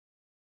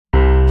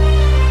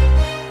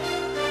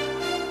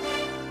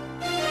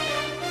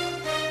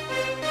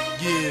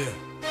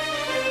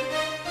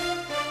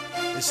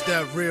It's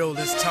that real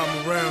this time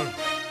around.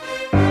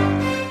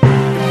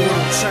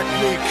 Immortal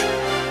Technique,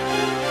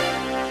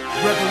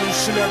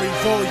 Revolutionary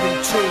Volume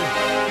 2.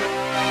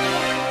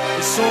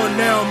 It's on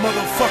now,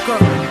 motherfucker.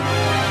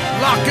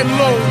 Lock and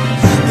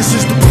load. This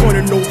is the point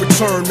of no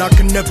return, I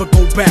can never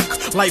go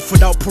back. Life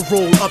without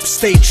parole,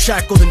 upstate,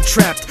 shackled and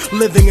trapped.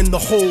 Living in the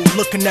hole,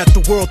 looking at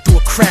the world through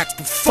a crack.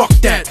 But fuck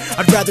that,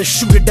 I'd rather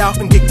shoot it out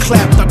and get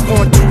clapped. I've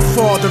gone too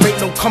far, there ain't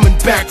no coming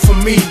back for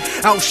me.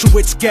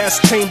 Auschwitz gas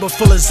chamber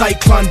full of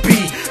Zyklon B.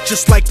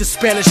 Just like the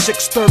Spanish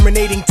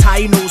exterminating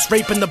Tainos,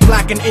 raping the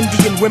black and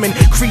Indian women,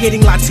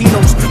 creating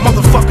Latinos.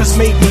 Motherfuckers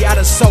made me out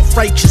of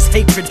self-righteous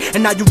hatred,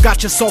 and now you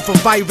got yourself a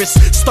virus,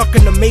 stuck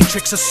in the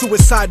matrix. A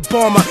suicide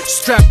bomber,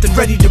 strapped and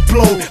ready to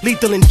blow.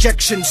 Lethal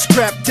injection,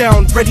 strapped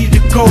down, ready to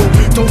go.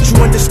 Don't you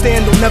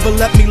understand? They'll never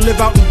let me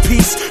live out in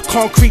peace.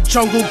 Concrete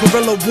jungle,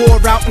 guerrilla war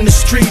out in the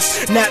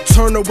streets. Nat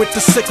Turner with the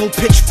sickle,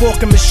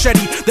 pitchfork and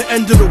machete. The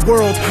end of the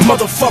world,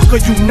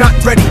 motherfucker, you not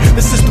ready.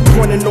 This is the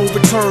point of no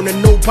return,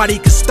 and nobody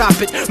can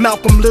stop it.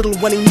 Malcolm Little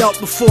when he knelt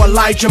before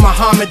Elijah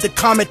Muhammad. The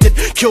comet that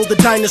killed the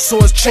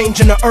dinosaurs,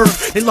 changing the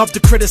earth. They love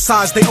to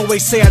criticize, they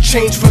always say I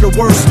changed for the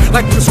worse.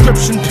 Like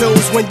prescription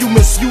pills when you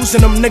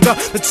misusing them, nigga.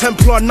 The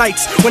Templar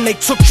Knights when they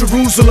took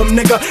Jerusalem,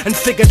 nigga, and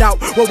figured out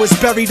what was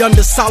buried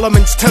under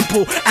Solomon's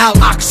temple,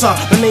 Al-Aqsa.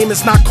 The name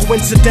is not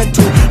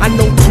coincidental. I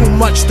know too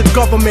much, the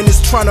government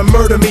is trying to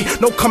murder me.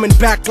 No coming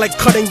back like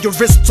cutting your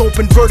wrists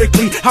open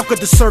vertically. How could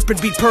the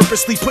serpent be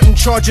purposely put in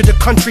charge of the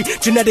country?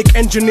 Genetic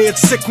engineered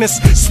sickness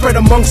spread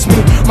amongst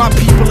me. My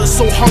people are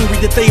so hungry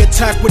that they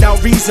attack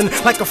without reason,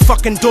 like a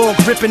fucking dog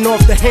ripping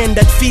off the hand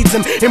that feeds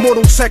him.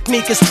 Immortal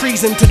Technique is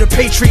treason to the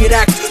Patriot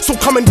Act. So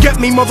come and get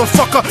me,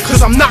 motherfucker,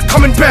 cause I'm not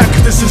coming back.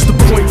 This is the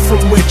point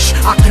from which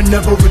I can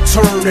never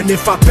return, and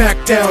if I back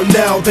down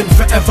now, then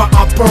forever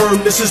I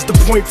burn. This is the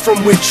point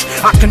from which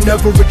I can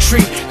never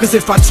retreat, cause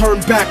if I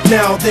turn back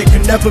now, there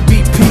can never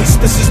be peace.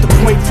 This is the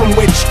point from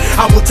which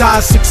I will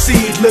die,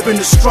 succeed, live in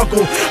the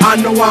struggle. I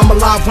know I'm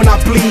alive when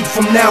I bleed.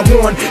 From now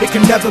on, it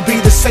can never be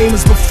the same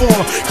as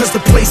before, cause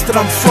the place that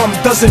I'm from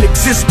doesn't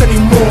exist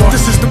anymore.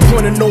 This is the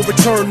point of no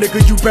return,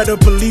 nigga, you better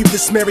believe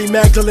this. Mary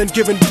Magdalene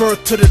giving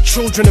birth to the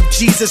children of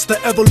Jesus. The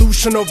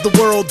evolution of the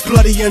world,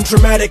 bloody and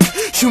dramatic.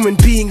 Human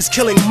beings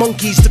killing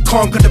monkeys to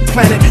conquer the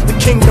planet. The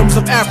kingdoms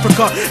of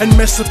Africa and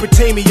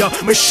Mesopotamia.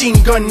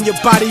 Machine gun your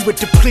body with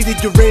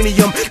depleted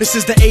uranium. This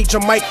is the age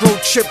of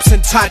microchips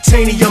and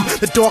titanium.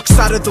 The dark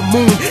side of the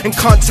moon, in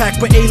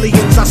contact with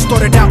aliens. I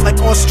started out like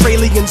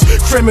Australians,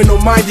 criminal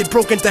minded,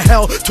 broke into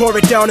hell, tore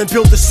it down and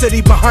built a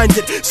city behind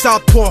it.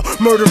 Southpaw,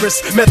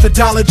 murderous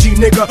methodology,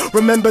 nigga.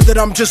 Remember that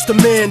I'm just a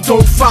man,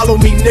 don't follow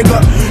me, nigga.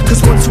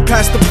 Cause once you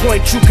pass the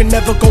point, you can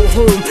never go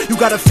home. You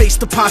gotta face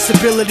the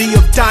possibility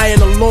of dying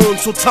alone.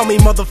 So tell me,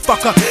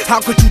 motherfucker,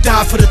 how could you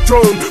die for the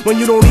throne when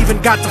you don't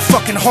even got the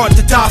fucking heart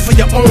to die for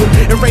your own?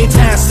 It rains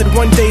acid,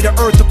 one day the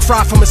earth will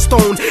cry from a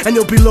stone, and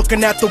you'll be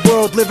looking at the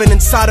world living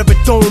inside of a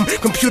dome.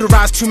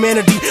 Computerized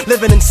humanity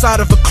living inside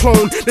of a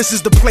clone. This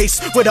is the place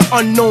where the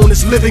unknown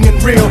is living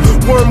and real.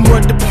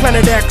 Wormwood, the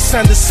Planet X,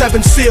 and the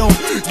Seventh Seal.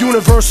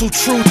 Universal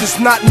truth is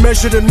not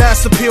measured in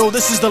mass appeal.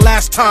 This is the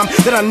last time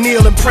that I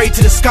kneel and pray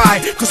to the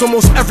sky, cause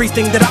almost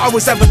everything that I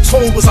was ever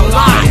told was a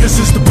lie. This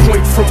is the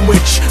point from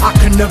which I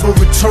can never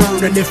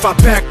return, and if I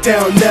back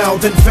down now,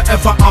 then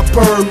forever I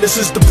burn. This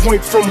is the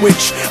point from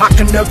which I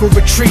can never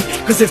retreat,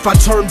 cause if I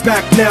turn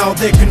back now,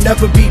 there can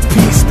never be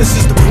peace. This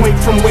is the point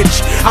from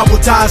which I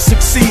will die,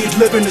 succeed,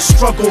 live in the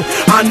struggle.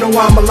 I know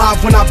I'm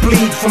alive when I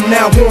bleed. From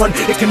now on,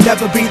 it can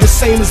never be the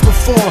same as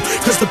before,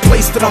 cause the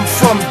place that I'm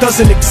from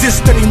doesn't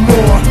exist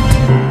anymore.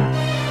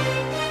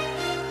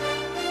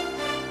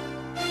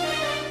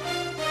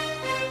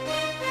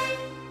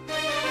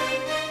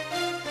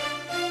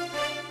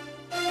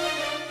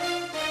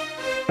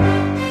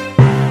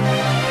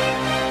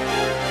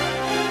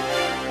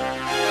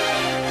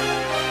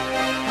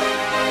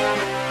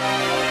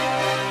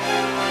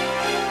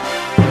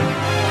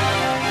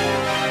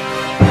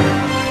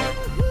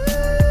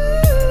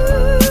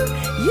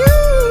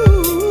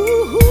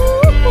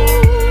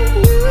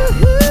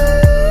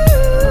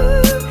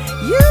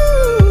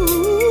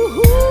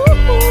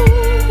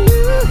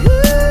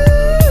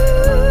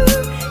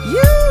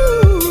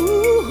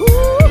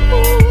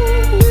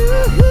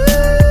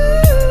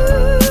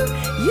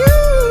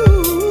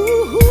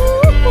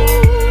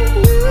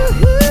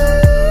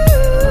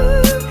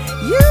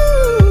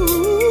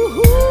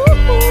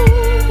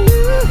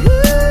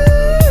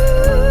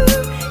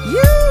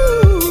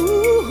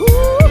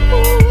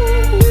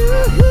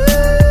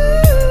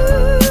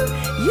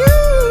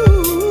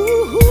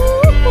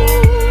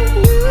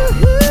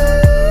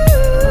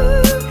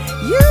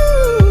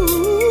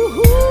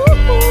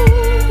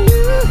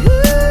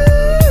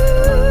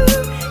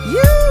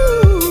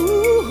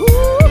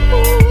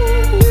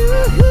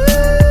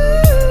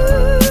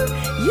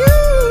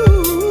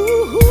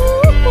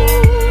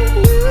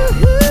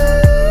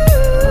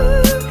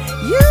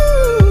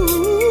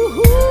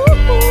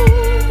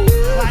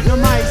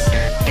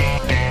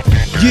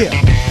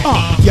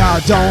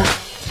 Y'all don't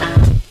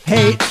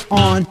hate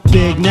on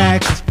Big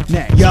Next.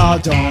 Necks. Y'all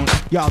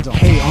don't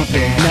hate on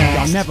Big Necks.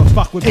 Y'all never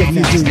fuck with Big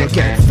Necks. If you do, you'll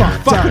get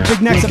fucked up. Fuck with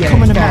Big Necks, I'm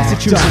coming to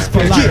Massachusetts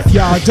for life.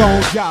 Y'all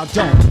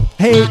don't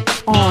hate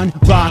on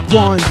Rock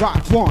One.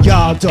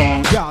 Y'all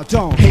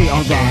don't hate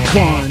on Rock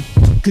One.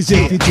 Cause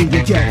if you do,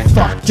 you get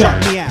fucked up.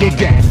 You'll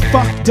get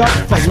fucked up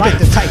for life.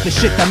 The type of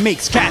shit that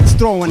makes cats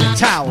throw in the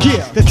towel.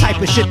 The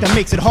type of shit that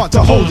makes it hard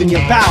to hold in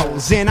your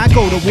bowels. And I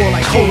go to war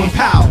like Colin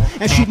Powell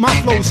and shoot my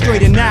flow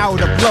straight and narrow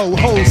to blow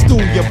holes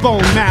through your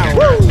bone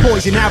marrow.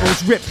 Poison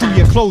arrows rip through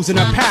your clothes in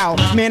a pal.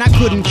 Man, I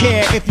couldn't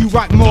care if you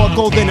rock more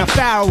gold than a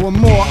pharaoh or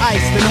more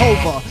ice than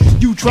Hova.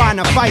 You trying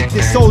to fight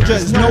this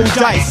soldier's no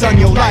dice, son,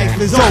 your life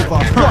is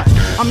over. But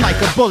I'm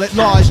like a bullet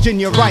lodged in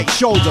your right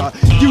shoulder.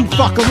 You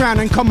fuck around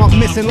and come up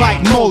missing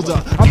like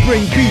Mulder. I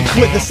bring beef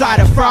with a side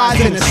of fries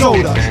and a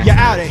soda. You're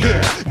out of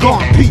here,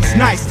 gone peace,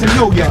 nice to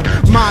know ya.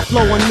 My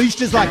flow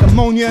unleashed is like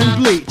ammonia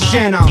and bleach,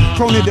 and I'm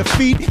prone to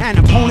defeat an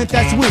opponent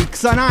that's weak.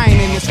 Son, I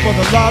ain't in this for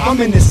the love, I'm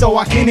in this so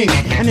I can eat.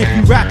 And if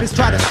you rappers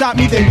try to stop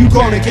me, then you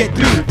gonna get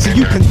beat. So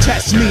you can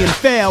test me and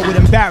fail with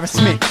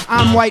embarrassment.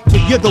 I'm white,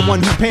 but you're the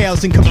one who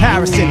pales in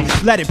comparison.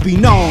 Let it be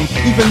known,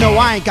 even though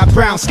I ain't got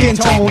brown skin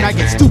tone, I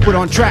get stupid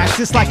on tracks,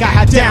 it's like I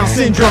had Down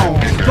syndrome.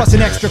 Plus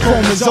an extra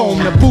chromosome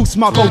to boost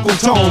my vocal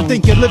tone.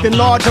 Think you're living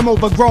large, I'm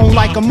overgrown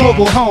like a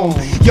mobile home.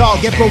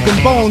 Y'all get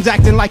broken bones,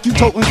 acting like you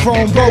toting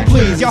chrome. Bro,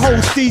 please, your whole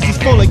steez is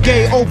full of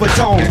gay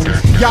overtones.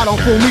 Y'all don't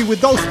fool me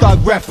with those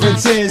thug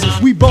references.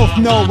 We both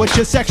know what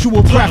your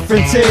sexual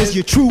preference is.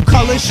 Your true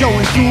colors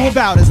showing through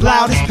about as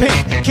loud as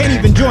Pink. Can't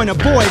even join a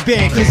boy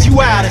band cause you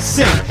out of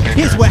sync.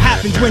 Here's what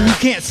happens when you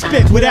can't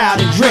spit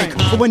without a drink,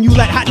 or when you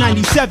let Hot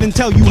 97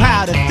 tell you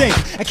how to think.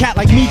 A cat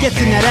like me gets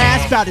in that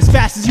ass about as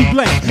fast as you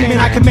blink. Man,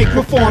 I can make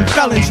reformed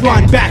felons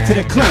run back to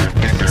the clink.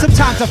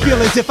 Sometimes I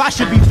feel as if I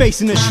should be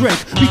facing a shrink,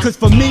 because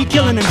for me,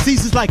 killing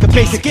MCs is like a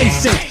basic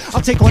instinct.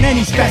 I'll take on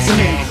any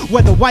specimen,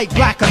 whether white,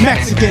 black, or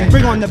Mexican.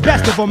 Bring on the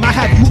best of them, I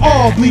have you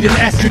all bleeding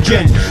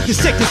estrogen. The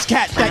sickest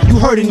cat that you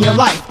heard in your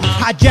life.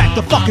 Hijack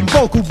the fucking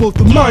vocal booth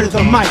to murder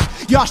the mic.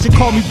 Y'all should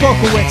call me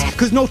Berkowitz,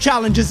 cause no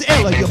challenge is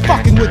iller. You're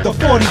fucking with the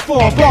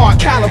 44 bar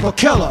caliber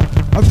killer.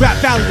 A rap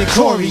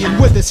valedictorian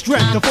with the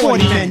strength of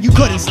 40 men. You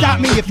couldn't stop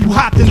me if you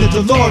hopped in the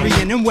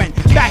DeLorean and went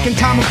back in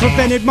time and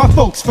prevented my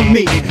folks from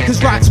me.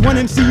 Cause Rock's one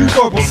MCU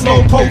verbal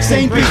slow pokes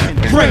ain't beating.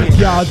 Bring it.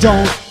 Y'all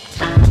don't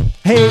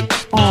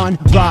hate on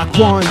Rock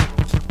One.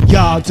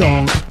 Y'all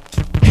don't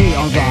hate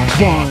on Rock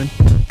One.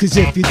 Cause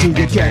if you do,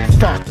 you get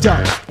fucked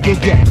up. You'll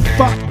get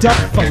fucked up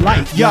for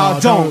life.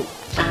 Y'all don't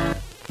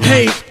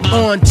hate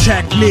on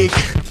technique.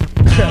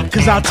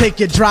 Cause I'll take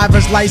your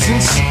driver's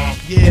license,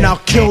 and I'll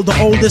kill the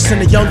oldest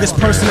and the youngest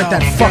person at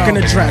that fucking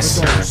address.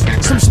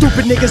 Some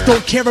stupid niggas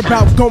don't care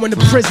about going to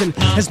prison,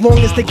 as long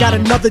as they got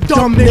another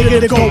dumb nigga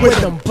to go with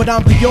them. But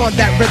I'm beyond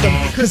that rhythm,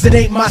 cause it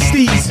ain't my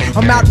steez.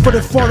 I'm out for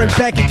the foreign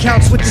bank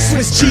accounts with the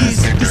Swiss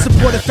cheese, to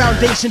support a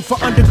foundation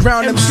for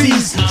underground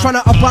MCs, trying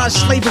to abolish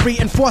slavery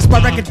enforced by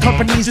record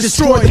companies,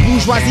 destroy the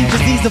bourgeoisie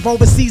disease of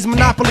overseas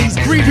monopolies.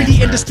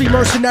 Greedy industry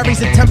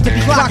mercenaries attempt to be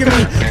clocking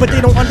me, but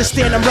they don't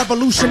understand I'm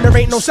revolution, there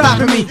ain't no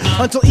stopping me.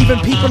 Until even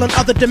people in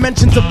other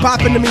dimensions are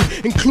bopping to me,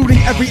 including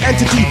every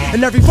entity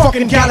in every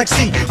fucking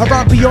galaxy,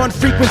 around beyond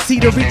frequency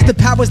to reach the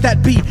powers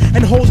that be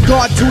and hold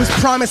God to his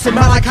promise in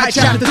Malachi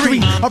chapter 3.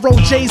 I roll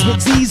J's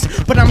with Z's,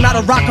 but I'm not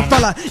a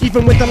Rockefeller.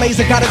 Even with the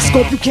laser got its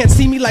scope, you can't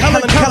see me like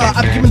Helen Keller.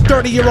 I've given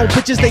 30-year-old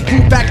bitches they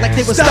grew back like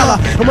they were Stella.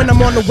 And when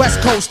I'm on the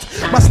West Coast,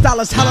 my style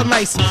is hella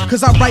nice,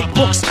 cause I write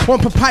books on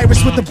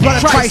papyrus with the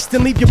blood of Christ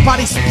and leave your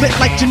body split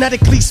like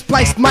genetically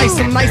spliced mice.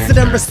 I'm nicer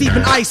than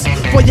receiving ice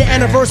for your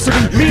anniversary.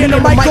 Me and the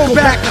mic go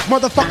back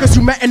like motherfuckers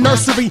you met in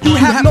nursery. You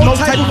have no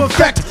type of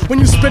effect when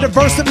you spit a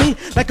verse at me,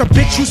 like a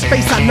bitch whose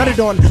face I nutted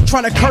on,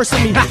 trying to curse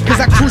at me, cause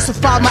I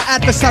crucify my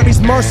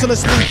adversaries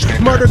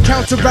mercilessly, murder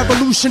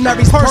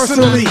counter-revolutionaries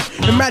personally.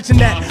 Imagine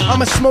that,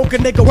 I'm a smoker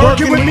nigga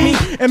working with me.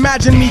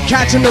 Imagine me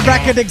catching the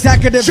record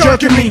executive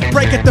jerking me,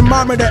 break a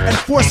thermometer and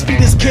force feed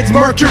his kids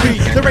mercury.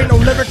 There ain't no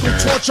lyrical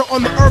torture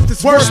on the earth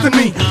that's worse than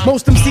me.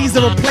 Most MCs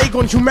are a plague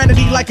on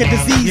humanity like a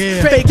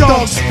disease. Fake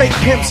dogs, fake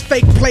pimps,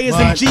 fake players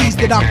and G's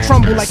that I'll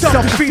crumble like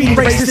self-defeating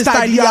racist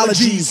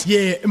ideologies.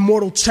 Yeah,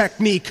 immortal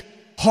technique.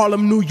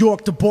 Harlem, New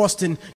York to Boston.